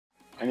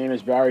My name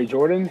is Barry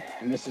Jordan,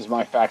 and this is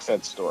my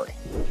FactSet story.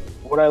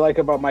 What I like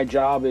about my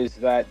job is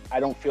that I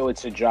don't feel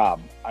it's a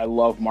job. I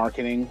love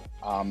marketing.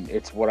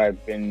 It's what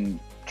I've been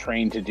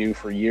trained to do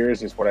for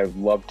years. It's what I've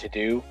loved to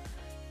do.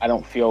 I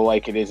don't feel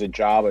like it is a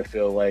job. I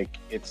feel like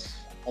it's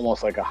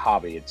almost like a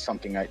hobby. It's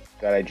something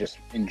that I just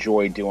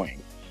enjoy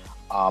doing.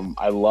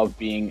 I love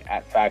being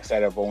at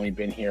FactSet. I've only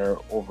been here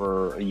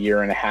over a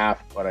year and a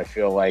half, but I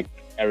feel like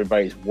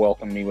everybody's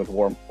welcomed me with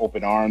warm,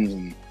 open arms,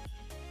 and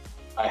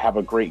I have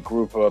a great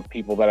group of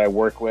people that I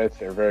work with.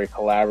 They're very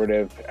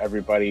collaborative.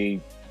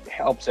 Everybody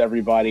helps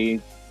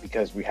everybody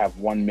because we have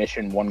one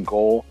mission, one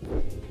goal.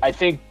 I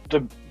think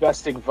the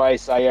best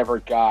advice I ever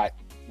got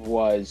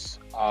was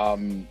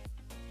from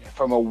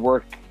a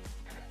work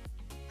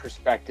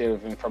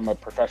perspective and from a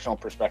professional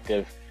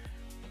perspective.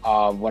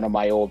 One of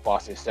my old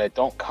bosses said,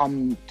 "Don't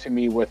come to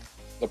me with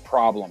the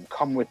problem,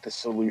 come with the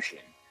solution."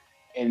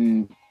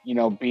 And,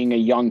 being a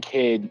young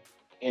kid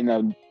in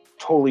a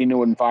totally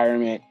new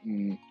environment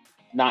and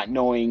not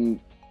knowing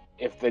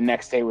if the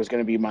next day was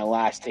going to be my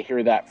last, to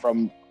hear that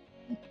from,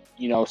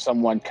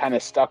 someone kind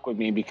of stuck with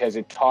me because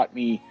it taught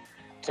me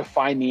to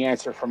find the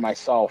answer for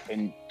myself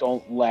and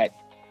don't let,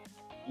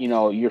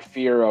 your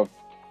fear of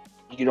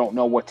you don't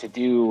know what to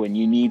do and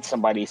you need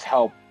somebody's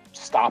help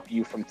stop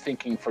you from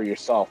thinking for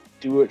yourself.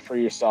 Do it for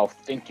yourself.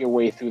 Think your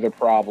way through the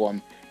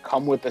problem.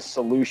 Come with a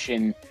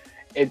solution.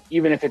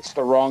 Even if it's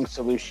the wrong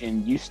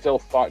solution, you still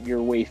thought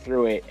your way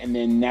through it. And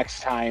then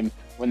next time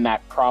when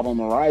that problem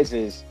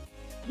arises,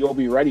 you'll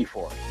be ready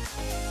for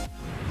it.